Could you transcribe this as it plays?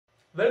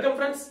Welcome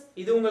friends,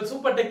 இது உங்கள்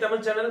super tech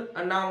Tamil channel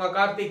and நான் உங்க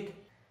கார்த்திக்.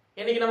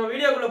 இன்னைக்கு நம்ம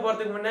வீடியோக்குள்ள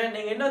போறதுக்கு முன்ன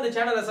நீங்க இன்னும் இந்த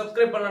சேனலை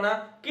சப்ஸ்கிரைப் பண்ணலனா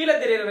கீழ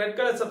தெரியுற ரெட்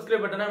கலர்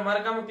சப்ஸ்கிரைப் பட்டனை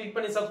மறக்காம கிளிக்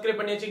பண்ணி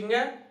சப்ஸ்கிரைப் பண்ணி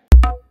வச்சுக்கங்க.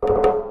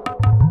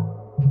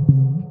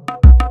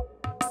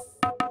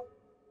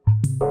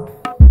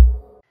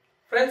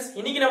 Friends,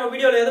 இன்னைக்கு நம்ம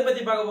வீடியோல எதை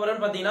பத்தி பார்க்க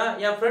போறோம்னு பாத்தீங்கன்னா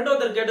என் friend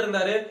ஒருத்தர்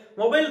கேட்டிருந்தாரு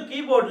மொபைல்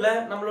கீபோர்ட்ல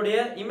நம்மளுடைய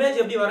இமேஜ்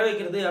எப்படி வர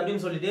வைக்கிறது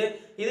அப்படினு சொல்லிட்டு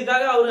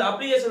இதுக்காக அவர்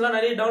அப்ளிகேஷன்லாம்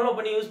நிறைய டவுன்லோட்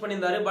பண்ணி யூஸ்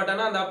பண்ணியிருந்தாரு. பட்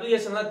ஆனா அந்த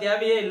அப்ளிகேஷன்லாம்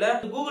தேவையே இல்ல.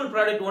 Google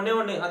ப்ராடக்ட்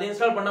ஒண்ணே அதை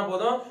இன்ஸ்டால் பண்ணா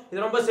போதும்.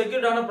 இது ரொம்ப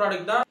செக்யூர்டான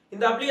ப்ராடக்ட் தான்.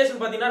 இந்த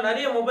அப்ளிகேஷன் பாத்தீங்கன்னா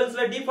நிறைய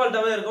மொபைல்ஸ்ல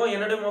டிஃபால்ட்டாவே இருக்கும்.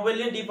 என்னோட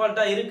மொபைல்லயும்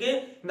டிஃபால்ட்டா இருக்கு.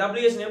 இந்த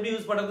அப்ளிகேஷன் எப்படி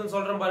யூஸ் பண்றதுன்னு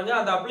சொல்றேன் பாருங்க.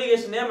 அந்த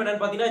அப்ளிகேஷன் நேம்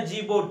என்னன்னு பாத்தீங்கன்னா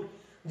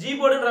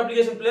Gboard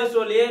அப்ளிகேஷன் Play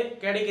Storeலயே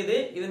கிடைக்குது.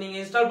 இத நீங்க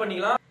இன்ஸ்டால்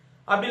பண்ணிக்கலாம்.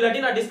 அப்படி இல்லாட்டி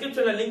நான்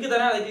டிஸ்கிரிப்ஷன்ல லிங்க்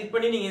தரேன், அதை கிளிக்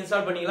பண்ணி நீங்க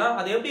இன்ஸ்டால் பண்ணிக்கலாம்.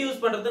 அதை எப்படி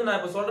யூஸ் பண்றதுன்னு நான்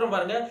இப்ப சொல்றேன்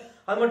பாருங்க.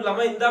 அது மட்டும்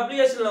இல்லாம இந்த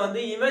அப்ளிகேஷன்ல வந்து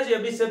இமேஜ்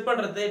எப்படி செட்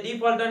பண்றது,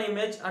 டிஃபால்ட்டான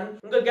இமேஜ் அண்ட்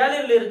உங்க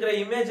கேலரியில இருக்கிற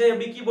இமேஜை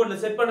எப்படி கீபோர்ட்ல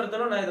செட்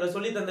பண்றதுன்னு நான் இதுல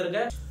சொல்லி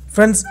தந்திருக்கேன்.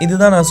 ஃப்ரெண்ட்ஸ்,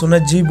 இதுதான் நான் சொன்ன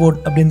Gboard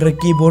அப்படின்ற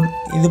கீபோர்ட்.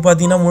 இது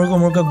பார்த்தீங்கன்னா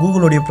முழுக்க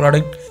கூகுளோடைய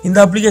ப்ராடக்ட். இந்த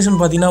அப்ளிகேஷன்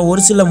பார்த்தீங்கன்னா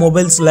ஒரு சில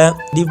மொபைல்ஸில்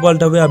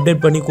டிஃபால்ட்டாகவே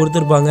அப்டேட் பண்ணி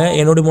கொடுத்துருப்பாங்க.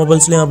 என்னுடைய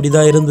மொபைல்ஸ்லேயும் அப்படி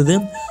தான் இருந்தது.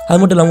 அது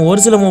மட்டும் இல்லாமல்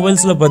ஒரு சில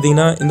மொபைல்ஸில்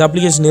பார்த்தீங்கன்னா இந்த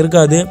அப்ளிகேஷன்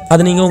இருக்காது.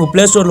 அதை நீங்கள் உங்கள்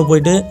ப்ளே ஸ்டோரில்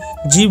போயிட்டு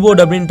Gboard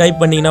அப்படின்னு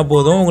டைப் பண்ணிங்கன்னா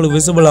போதும், உங்களுக்கு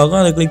விசிபிள்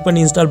ஆகும். அதை கிளிக்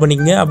பண்ணி இன்ஸ்டால்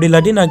பண்ணிக்கங்க. அப்படி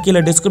இல்லாட்டி நான்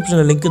கீழே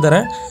டிஸ்கிரிப்ஷனில் லிங்க்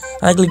தரேன்,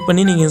 அதை கிளிக்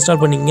பண்ணி நீங்கள்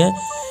இன்ஸ்டால் பண்ணிக்கங்க.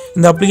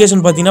 இந்த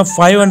அப்ளிகேஷன் பார்த்தீங்கன்னா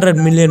 500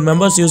 மில்லியன்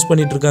மெம்பர்ஸ் யூஸ்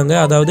பண்ணிட்டு இருக்காங்க,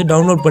 அதாவது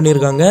டவுன்லோட்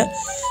பண்ணியிருக்காங்க.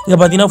 இங்கே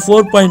பார்த்தீங்கன்னா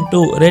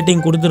 4.2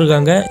 ரேட்டிங்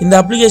கொடுத்துருக்காங்க. இந்த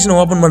அப்ளிகேஷன்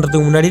ஓப்பன்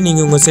பண்ணுறதுக்கு முன்னாடி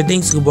நீங்கள் உங்கள்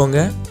செட்டிங்ஸ்க்கு போங்க.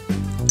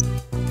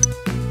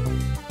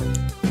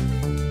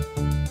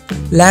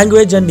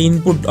 லாங்குவேஜ் அண்ட்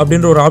இன்புட்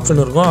அப்படின்ற ஒரு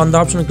ஆப்ஷன் இருக்கும். அந்த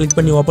ஆப்ஷனை கிளிக்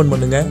பண்ணி ஓப்பன்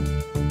பண்ணுங்கள்.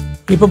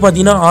 இப்போ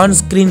பார்த்தீங்கன்னா ஆன்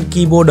ஸ்க்ரீன்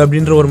கீபோர்டு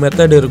அப்படின்ற ஒரு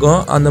மெத்தட்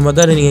இருக்கும். அந்த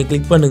மெத்தடை நீங்கள்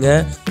கிளிக் பண்ணுங்கள்.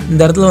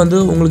 இந்த இடத்துல வந்து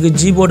உங்களுக்கு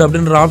Gboard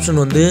அப்படின்ற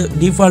ஆப்ஷன் வந்து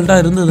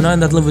டிஃபால்ட்டாக இருந்ததுன்னா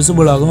இந்த இடத்துல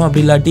விசிபிள் ஆகும்.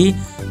 அப்படி இல்லாட்டி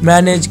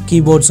மேனேஜ்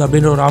கீபோர்ட்ஸ்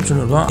அப்படின்ற ஒரு ஆப்ஷன்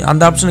இருக்கும்.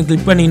 அந்த ஆப்ஷனை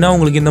கிளிக் பண்ணிங்கன்னா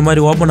உங்களுக்கு இந்த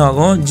மாதிரி ஓப்பன்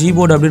ஆகும்.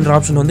 Gboard அப்படின்ற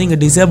ஆப்ஷன் வந்து இங்கே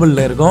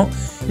டிசேபிளில் இருக்கும்.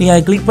 நீங்கள்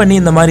அதை கிளிக் பண்ணி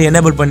இந்த மாதிரி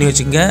எனேபிள் பண்ணி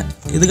வச்சுங்க.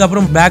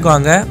 இதுக்கப்புறம் பேக்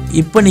வாங்க.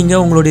 இப்போ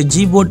நீங்கள் உங்களுடைய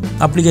Gboard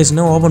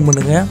அப்ளிகேஷனை ஓப்பன்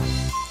பண்ணுங்கள்.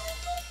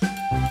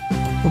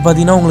 இப்போ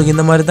பார்த்தீங்கன்னா உங்களுக்கு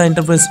இந்த மாதிரி தான்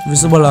இன்டர்ஃபேஸ்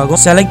விசிபிள்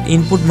ஆகும். செலக்ட்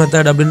இன்புட்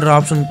மெத்தட் அப்படின்ற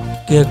ஆப்ஷன்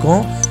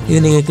கேட்கும். இது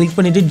நீங்கள் கிளிக்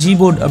பண்ணிவிட்டு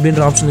Gboard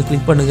அப்படின்ற ஆப்ஷனை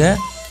கிளிக் பண்ணுங்கள்.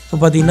 இப்போ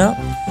பார்த்தீங்கன்னா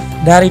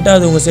டேரெக்டாக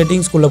அது உங்கள்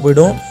செட்டிங்ஸ்குள்ளே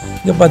போய்டும்.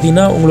 இங்கே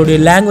பார்த்தீங்கன்னா உங்களுடைய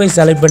லாங்குவேஜ்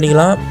செலக்ட்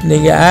பண்ணிக்கலாம்.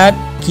 நீங்கள் ஆட்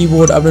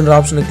கீபோர்ட் அப்படின்ற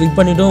ஆப்ஷனை கிளிக்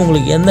பண்ணிவிட்டு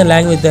உங்களுக்கு எந்த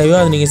லாங்குவேஜ் தேவையோ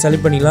அதை நீங்கள்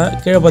செலக்ட் பண்ணிக்கலாம்.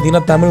 கீழே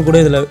பார்த்தீங்கன்னா தமிழ் கூட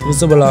இதில்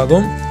விசிபிள்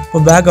ஆகும்.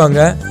 இப்போ பேக்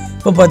வாங்க.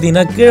 இப்போ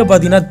பார்த்தீங்கன்னா கீழே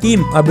பார்த்தீங்கன்னா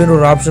தீம் அப்படின்னு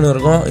ஒரு ஆப்ஷன்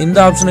இருக்கும். இந்த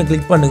ஆப்ஷனை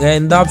கிளிக் பண்ணுங்கள்.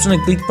 இந்த ஆப்ஷனை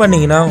கிளிக்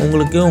பண்ணிங்கன்னா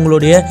உங்களுக்கு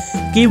உங்களுடைய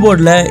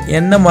கீபோர்டில்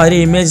என்ன மாதிரி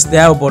இமேஜ்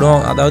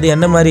தேவைப்படும், அதாவது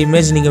என்ன மாதிரி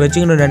இமேஜ் நீங்கள்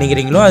வச்சுக்கணும்னு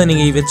நினைக்கிறீங்களோ அதை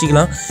நீங்கள்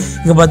வச்சுக்கலாம்.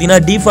 இங்கே பார்த்தீங்கன்னா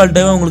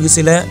டிஃபால்ட்டாகவே உங்களுக்கு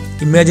சில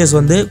இமேஜஸ்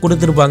வந்து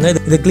கொடுத்துருப்பாங்க.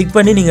 இதை கிளிக்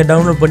பண்ணி நீங்கள்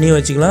டவுன்லோட் பண்ணி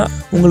வச்சுக்கலாம்.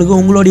 உங்களுக்கு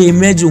உங்களுடைய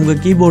இமேஜ்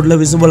உங்கள் கீபோர்டில்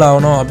விசிபிள்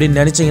ஆகணும் அப்படின்னு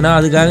நினச்சிங்கன்னா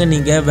அதுக்காக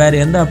நீங்கள் வேறு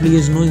எந்த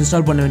அப்ளிகேஷனும்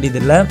இன்ஸ்டால் பண்ண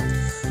வேண்டியதில்லை.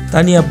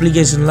 தனி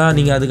அப்ளிகேஷன்லாம்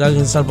நீங்கள் அதுக்காக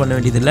இன்ஸ்டால் பண்ண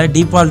வேண்டியதில்லை.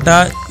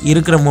 டிஃபால்ட்டாக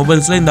இருக்கிற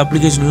மொபைல்ஸில் இந்த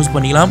அப்ளிகேஷன் யூஸ்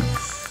பண்ணிக்கலாம்.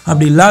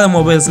 அப்படி இல்லாத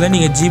மொபைல்ஸில்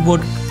நீங்கள்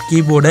Gboard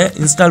கீபோர்டை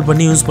இன்ஸ்டால்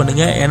பண்ணி யூஸ்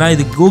பண்ணுங்கள். ஏன்னா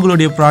இது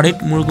கூகுளுடைய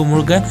ப்ராடக்ட்,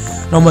 முழுக்க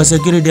ரொம்ப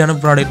செக்யூரிட்டியான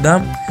ப்ராடக்ட்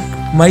தான்.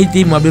 மை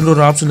தீம் அப்படின்ற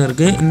ஒரு ஆப்ஷன்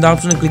இருக்குது. இந்த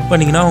ஆப்ஷனை கிளிக்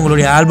பண்ணிங்கன்னா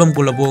உங்களுடைய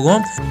ஆல்பம்குள்ளே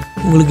போகும்.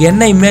 உங்களுக்கு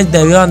என்ன இமேஜ்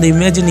தேவையோ அந்த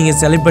இமேஜை நீங்கள்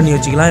செலக்ட் பண்ணி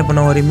வச்சுக்கலாம். இப்போ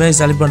நான் ஒரு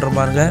இமேஜ் செலக்ட் பண்ணுறேன்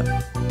பாருங்கள்.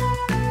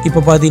 இப்போ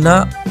பார்த்தீங்கன்னா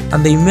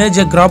அந்த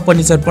இமேஜை கிராப்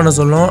பண்ணி செட் பண்ண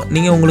சொல்லும்.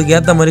 நீங்கள் உங்களுக்கு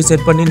ஏற்ற மாதிரி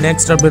செட் பண்ணி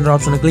நெக்ஸ்ட் அப்படின்ற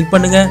ஆப்ஷனை கிளிக்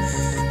பண்ணுங்கள்.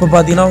 இப்போ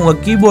பார்த்தீங்கன்னா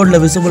உங்கள்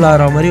கீபோர்டில் விசிபிள்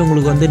ஆகிற மாதிரி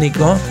உங்களுக்கு வந்து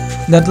நிற்கும்.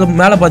 இந்த இடத்துல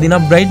மேலே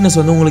பார்த்தீங்கன்னா பிரைட்னஸ்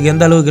வந்து உங்களுக்கு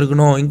எந்த அளவுக்கு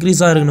இருக்கணும்,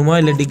 இன்க்ரீஸாக இருக்கணுமா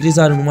இல்லை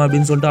டிக்ரீஸாக இருக்கணுமா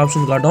அப்படின்னு சொல்லிட்டு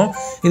ஆப்ஷன் காட்டும்.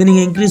 இது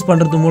நீங்கள் இன்க்ரீஸ்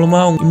பண்ணுறது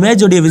மூலமாக உங்கள்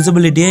இமேஜோடைய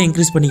விசிபிலிட்டியை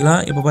இன்க்ரீஸ்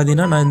பண்ணிக்கலாம். இப்போ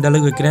பார்த்தீங்கன்னா நான் இந்த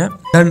அளவுக்கு வைக்கிறேன்.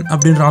 டன்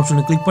அப்படின்ற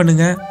ஆப்ஷனை கிளிக்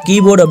பண்ணுங்கள்.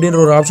 கீபோர்டு அப்படின்ற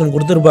ஒரு ஆப்ஷன்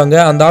கொடுத்துருப்பாங்க.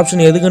 அந்த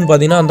ஆப்ஷன் எதுக்குன்னு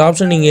பார்த்தீங்கன்னா அந்த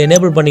ஆப்ஷன் நீங்கள்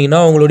எனேபிள் பண்ணிங்கன்னா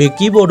உங்களுடைய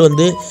கீபோர்டு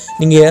வந்து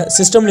நீங்கள்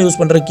சிஸ்டமில் யூஸ்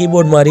பண்ணுற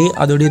கீபோர்டு மாதிரி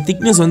அதோடைய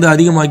திக்னஸ் வந்து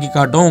அதிகமாக்கி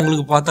காட்டும்.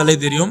 உங்களுக்கு பார்த்தாலே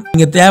தெரியும்.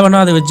 நீங்கள்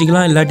தேவைன்னா அதை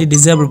வச்சுக்கலாம், இல்லாட்டி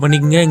டிசேபிள்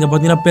பண்ணிக்கங்க. இங்கே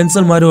பார்த்தீங்கன்னா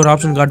பென்சில் மாதிரி ஒரு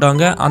ஆப்ஷன்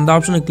காட்டுவாங்க. அந்த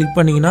ஆப்ஷனை கிளிக்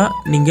பண்ணிங்கன்னா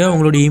நீங்கள்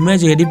உங்களுடைய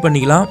இமேஜை எடிட்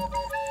பண்ணிக்கலாம்.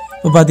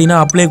 இப்போ பார்த்தீங்கன்னா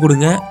அப்ளை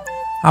கொடுங்க.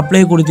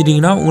 அப்ளை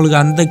கொடுத்துட்டிங்கன்னா உங்களுக்கு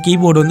அந்த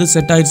கீபோர்டு வந்து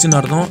செட் ஆயிடுச்சுன்னு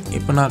அர்த்தம்.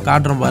 இப்போ நான்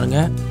காட்டுறேன்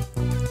பாருங்கள்.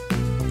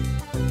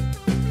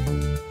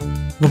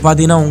 இப்போ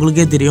பார்த்தீங்கன்னா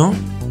உங்களுக்கே தெரியும்.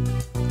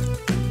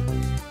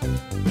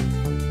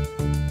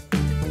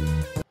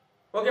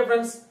 ஓகே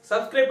ஃப்ரெண்ட்ஸ்,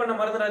 சப்ஸ்கிரைப் பண்ண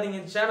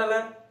மறந்துடாதீங்க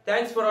சேனலை.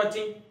 தேங்க்ஸ் ஃபார்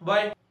வாட்சிங்.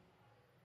 பாய்.